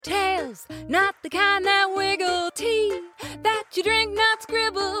Wiggles, not the kind that wiggle tea, that you drink, not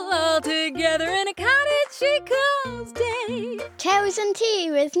scribble, all together in a cottage she calls day. Tales and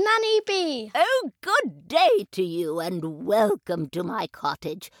Tea with Nanny B. Oh, good day to you and welcome to my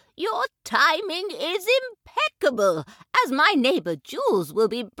cottage. Your timing is impeccable, as my neighbor Jules will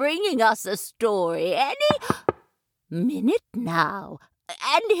be bringing us a story any minute now.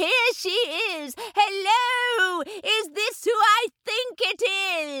 And here she is. Hello! Is this who I think it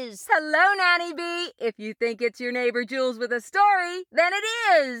is? Hello, Nanny B. If you think it's your neighbor Jules with a story, then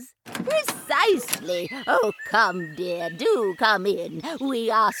it is. Precisely. Oh, come, dear, do come in.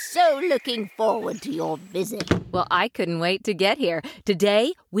 We are so looking forward to your visit. Well, I couldn't wait to get here.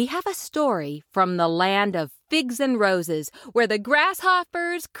 Today, we have a story from the land of figs and roses, where the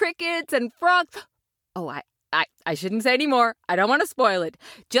grasshoppers, crickets, and frogs... Oh, I shouldn't say any more. I don't want to spoil it.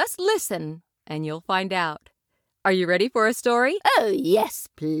 Just listen, and you'll find out. Are you ready for a story? Oh, yes,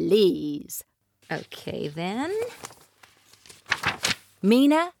 please. Okay, then.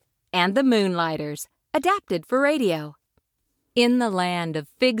 Mina and the Moonlighters, adapted for radio. In the land of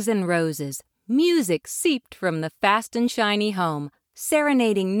figs and roses, music seeped from the fast and shiny home,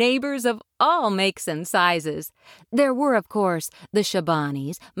 serenading neighbors of all makes and sizes. There were, of course, the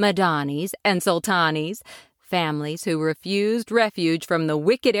Shabanis, Madanis, and Sultanis, families who refused refuge from the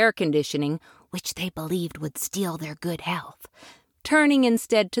wicked air conditioning, which they believed would steal their good health, turning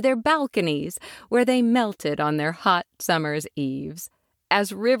instead to their balconies, where they melted on their hot summer's eves.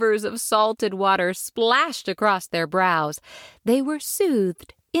 As rivers of salted water splashed across their brows, they were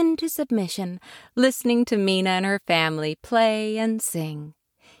soothed into submission, listening to Mina and her family play and sing.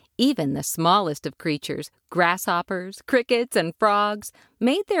 Even the smallest of creatures, grasshoppers, crickets, and frogs,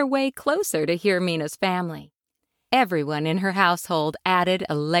 made their way closer to hear Mina's family. Everyone in her household added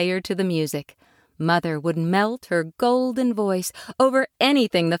a layer to the music. Mother would melt her golden voice over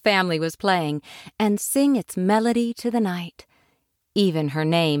anything the family was playing and sing its melody to the night. Even her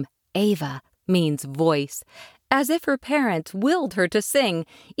name, Ava, means voice, as if her parents willed her to sing,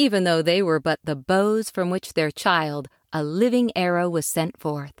 even though they were but the bows from which their child, a living arrow, was sent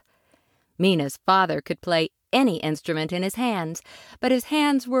forth. Mina's father could play any instrument in his hands, but his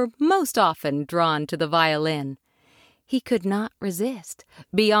hands were most often drawn to the violin. He could not resist.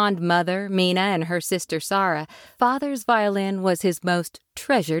 Beyond Mother, Mina, and her sister Sarah, Father's violin was his most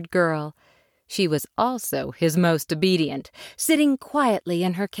treasured girl. She was also his most obedient, sitting quietly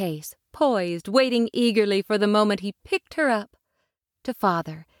in her case, poised, waiting eagerly for the moment he picked her up. To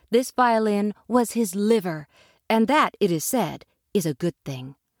Father, this violin was his liver, and that, it is said, is a good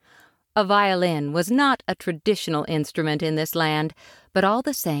thing. A violin was not a traditional instrument in this land, but all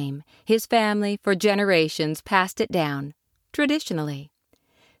the same, his family for generations passed it down, traditionally.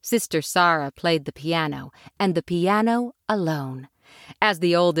 Sister Sarah played the piano, and the piano alone. As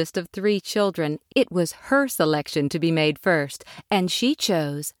the oldest of 3 children, it was her selection to be made first, and she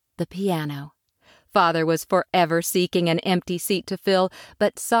chose the piano. Father was forever seeking an empty seat to fill,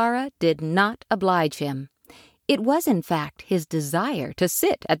 but Sarah did not oblige him. It was, in fact, his desire to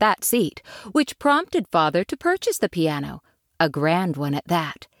sit at that seat, which prompted Father to purchase the piano, a grand one at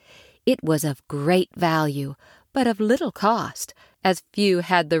that. It was of great value, but of little cost, as few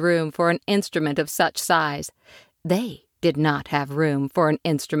had the room for an instrument of such size. They did not have room for an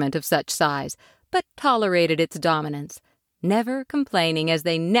instrument of such size, but tolerated its dominance, never complaining as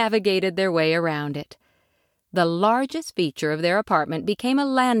they navigated their way around it. The largest feature of their apartment became a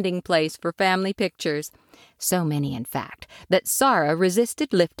landing place for family pictures, so many, in fact, that Sarah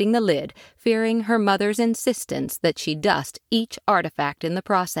resisted lifting the lid, fearing her mother's insistence that she dust each artifact in the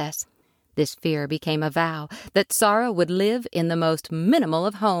process. This fear became a vow that Sarah would live in the most minimal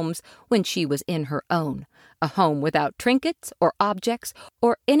of homes when she was in her own, a home without trinkets or objects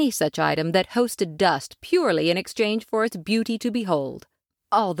or any such item that hosted dust purely in exchange for its beauty to behold.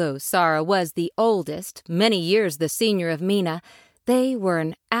 Although Sarah was the oldest, many years the senior of Mina, they were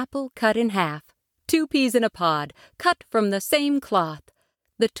an apple cut in half, 2 peas in a pod, cut from the same cloth.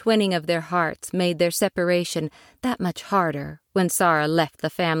 The twinning of their hearts made their separation that much harder when Sarah left the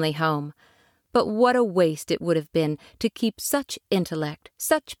family home. But what a waste it would have been to keep such intellect,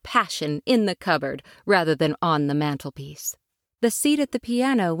 such passion in the cupboard rather than on the mantelpiece. The seat at the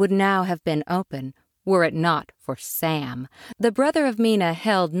piano would now have been open, were it not for Sam. The brother of Mina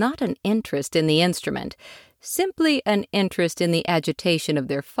held not an interest in the instrument, simply an interest in the agitation of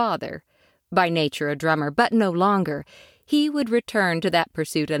their father. By nature a drummer, but no longer. He would return to that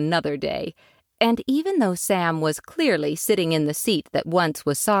pursuit another day. And even though Sam was clearly sitting in the seat that once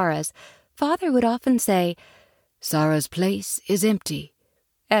was Sarah's, Father would often say, "Sarah's place is empty,"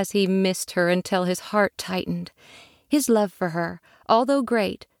 as he missed her until his heart tightened. His love for her, although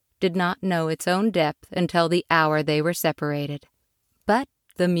great, did not know its own depth until the hour they were separated. But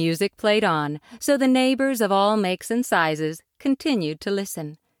the music played on, so the neighbors of all makes and sizes continued to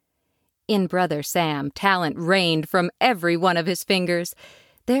listen. In Brother Sam, talent rained from every one of his fingers.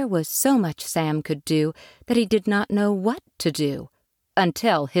 There was so much Sam could do that he did not know what to do,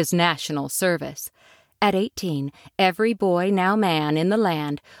 until his national service. At 18, every boy, now man, in the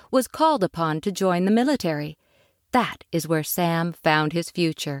land was called upon to join the military. That is where Sam found his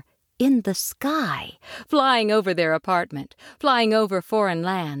future, in the sky, flying over their apartment, flying over foreign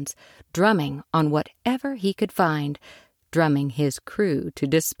lands, drumming on whatever he could find, drumming his crew to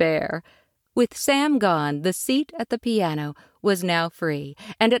despair. With Sam gone, the seat at the piano was now free,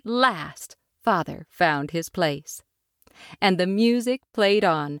 and at last Father found his place. And the music played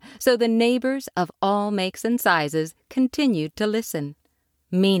on, so the neighbors of all makes and sizes continued to listen.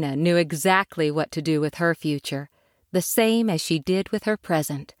 Mina knew exactly what to do with her future, the same as she did with her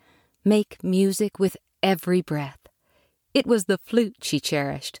present, make music with every breath. It was the flute she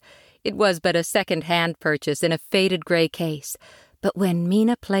cherished. It was but a second-hand purchase in a faded gray case, but when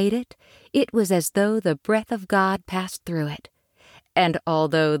Mina played it, it was as though the breath of God passed through it. And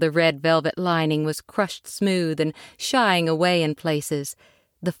although the red velvet lining was crushed smooth and shying away in places,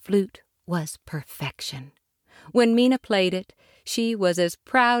 the flute was perfection. When Mina played it, she was as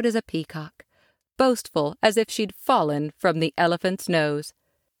proud as a peacock, boastful as if she'd fallen from the elephant's nose.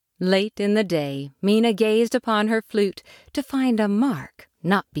 Late in the day, Mina gazed upon her flute to find a mark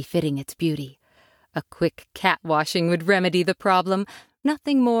not befitting its beauty. A quick cat-washing would remedy the problem,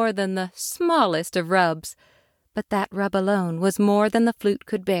 nothing more than the smallest of rubs. But that rub alone was more than the flute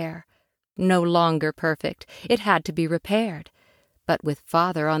could bear. No longer perfect, it had to be repaired. But with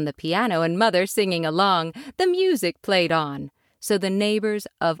Father on the piano and Mother singing along, the music played on, so the neighbors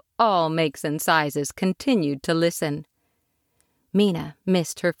of all makes and sizes continued to listen. Mina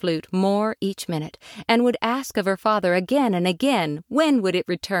missed her flute more each minute, and would ask of her father again and again when would it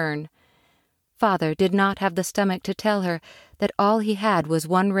return. Father did not have the stomach to tell her that all he had was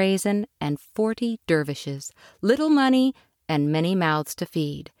 1 raisin and 40 dervishes, little money and many mouths to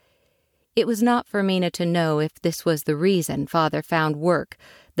feed. It was not for Mina to know if this was the reason Father found work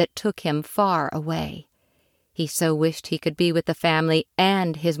that took him far away. He so wished he could be with the family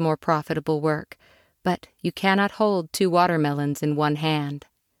and his more profitable work, but you cannot hold 2 watermelons in one hand.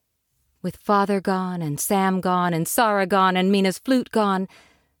 With Father gone and Sam gone and Sarah gone and Mina's flute gone,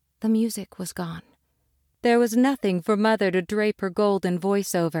 the music was gone. There was nothing for Mother to drape her golden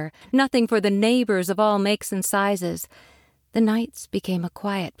voice over, nothing for the neighbors of all makes and sizes. The nights became a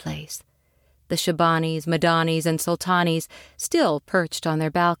quiet place. The Shabanis, Madanis, and Sultanis still perched on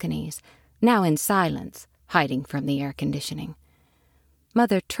their balconies, now in silence, hiding from the air conditioning.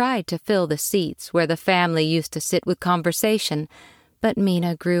 Mother tried to fill the seats where the family used to sit with conversation, but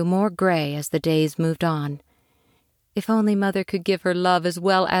Mina grew more gray as the days moved on. If only Mother could give her love as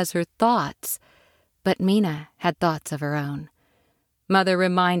well as her thoughts. But Mina had thoughts of her own. Mother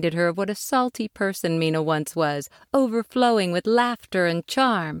reminded her of what a salty person Mina once was, overflowing with laughter and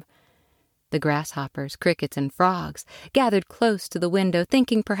charm. The grasshoppers, crickets, and frogs gathered close to the window,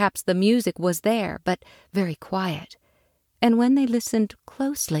 thinking perhaps the music was there, but very quiet. And when they listened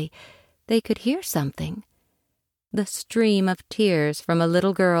closely, they could hear something. The stream of tears from a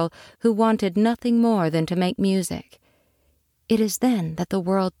little girl who wanted nothing more than to make music. It is then that the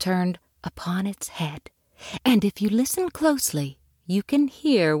world turned upon its head, and if you listen closely, you can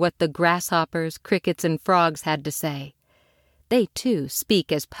hear what the grasshoppers, crickets, and frogs had to say. They, too,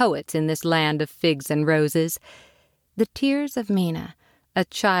 speak as poets in this land of figs and roses. The tears of Mina, a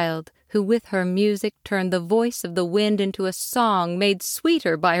child who with her music turned the voice of the wind into a song made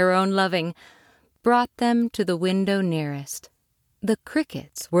sweeter by her own loving, brought them to the window nearest. The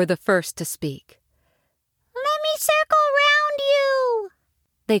crickets were the first to speak. "Let me circle round you,"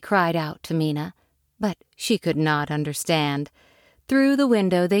 they cried out to Mina, but she could not understand. Through the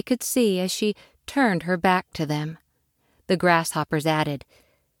window they could see as she turned her back to them. The grasshoppers added,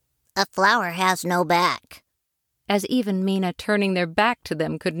 "A flower has no back," as even Mina turning their back to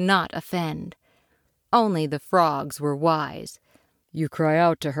them could not offend. Only the frogs were wise. "You cry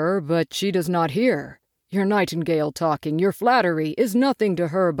out to her, but she does not hear. Your nightingale talking, your flattery, is nothing to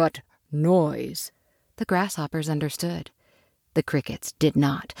her but noise." The grasshoppers understood. The crickets did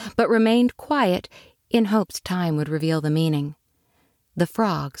not, but remained quiet in hopes time would reveal the meaning. The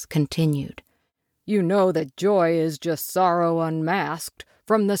frogs continued. "You know that joy is just sorrow unmasked.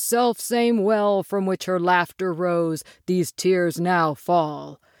 From the self-same well from which her laughter rose, these tears now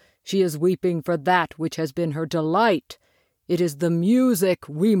fall. She is weeping for that which has been her delight. It is the music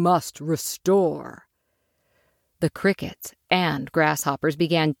we must restore." The crickets and grasshoppers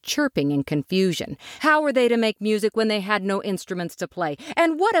began chirping in confusion. How were they to make music when they had no instruments to play?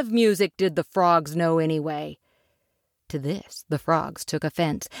 And what of music did the frogs know anyway? To this the frogs took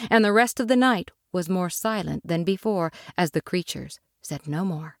offense, and the rest of the night was more silent than before, as the creatures said no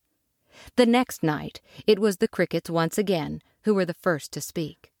more. The next night it was the crickets once again who were the first to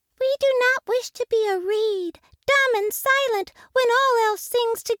speak. We do not wish to be a reed, dumb and silent, when all else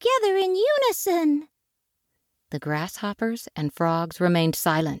sings together in unison. The grasshoppers and frogs remained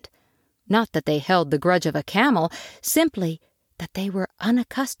silent. Not that they held the grudge of a camel, simply that they were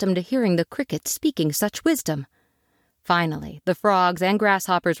unaccustomed to hearing the crickets speaking such wisdom. Finally, the frogs and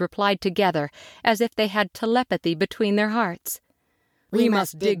grasshoppers replied together, as if they had telepathy between their hearts. We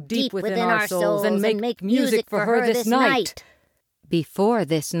must dig deep within our souls and make music for her this night. Before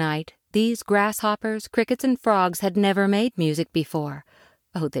this night, these grasshoppers, crickets, and frogs had never made music before.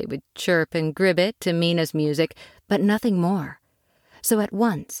 Oh, they would chirp and gribbet to Mina's music, but nothing more. So at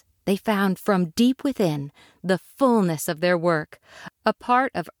once they found from deep within the fullness of their work, a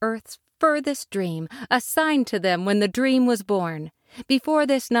part of Earth's furthest dream, assigned to them when the dream was born. Before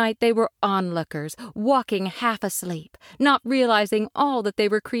this night they were onlookers, walking half asleep, not realizing all that they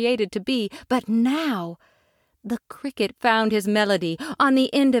were created to be. But now the cricket found his melody on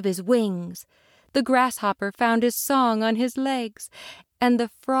the end of his wings, the grasshopper found his song on his legs, and the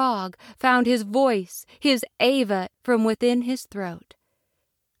frog found his voice, his Ava, from within his throat.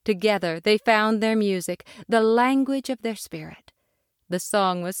 Together they found their music, the language of their spirit. The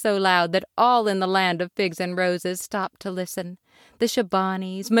song was so loud that all in the land of figs and roses stopped to listen. The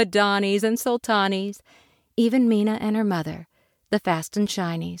Shabanis, Madanis, and Sultanis, even Mina and her mother, the Fast and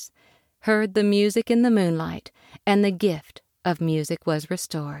Shinies, heard the music in the moonlight, and the gift of music was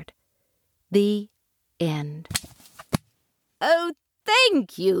restored. The end. Oh,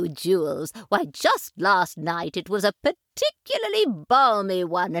 thank you, Jules. Why, just last night it was a particularly balmy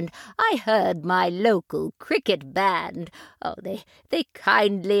one, and I heard my local cricket band. Oh, they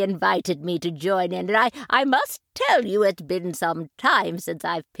kindly invited me to join in, and I must tell you it's been some time since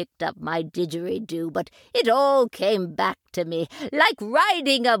I've picked up my didgeridoo, but it all came back to me, like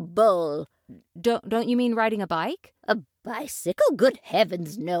riding a bull. Don't you mean riding a bike? A bicycle? Good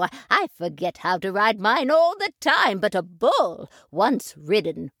heavens, no. I forget how to ride mine all the time, but a bull, once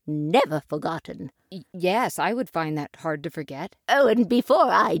ridden, never forgotten. Yes, I would find that hard to forget. Oh, and before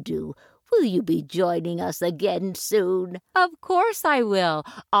I do, will you be joining us again soon? Of course I will.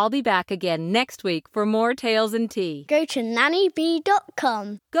 I'll be back again next week for more Tales and Tea. Go to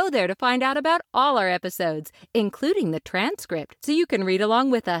nannybee.com. Go there to find out about all our episodes, including the transcript, so you can read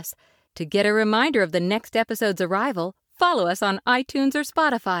along with us. To get a reminder of the next episode's arrival, follow us on iTunes or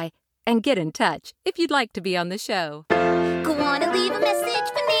Spotify, and get in touch if you'd like to be on the show. Go on and leave a message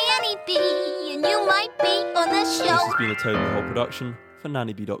for Nanny Bee, and you might be on the show. This has been a Toad and Hole production for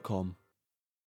nannybee.com.